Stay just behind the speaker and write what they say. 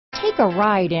Take a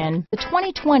ride in the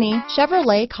 2020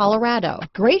 Chevrolet Colorado.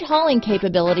 Great hauling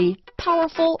capability,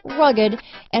 powerful, rugged,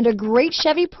 and a great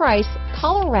Chevy price,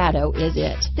 Colorado is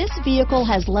it. This vehicle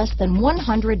has less than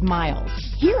 100 miles.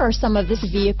 Here are some of this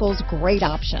vehicle's great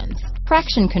options: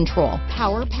 traction control,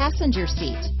 power passenger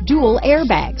seat, dual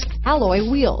airbags, alloy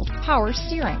wheels, power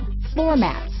steering, floor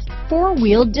mats,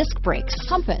 four-wheel disc brakes,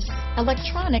 compass,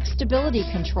 electronic stability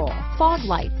control, fog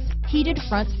lights, heated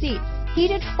front seats,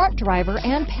 heated front driver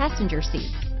and passenger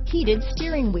seats, heated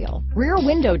steering wheel, rear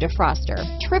window defroster,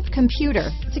 trip computer,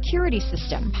 security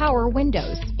system, power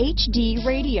windows, HD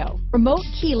radio, remote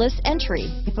keyless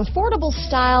entry. If affordable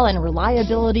style and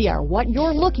reliability are what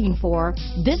you're looking for,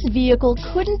 this vehicle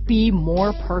couldn't be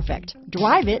more perfect.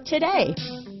 Drive it today.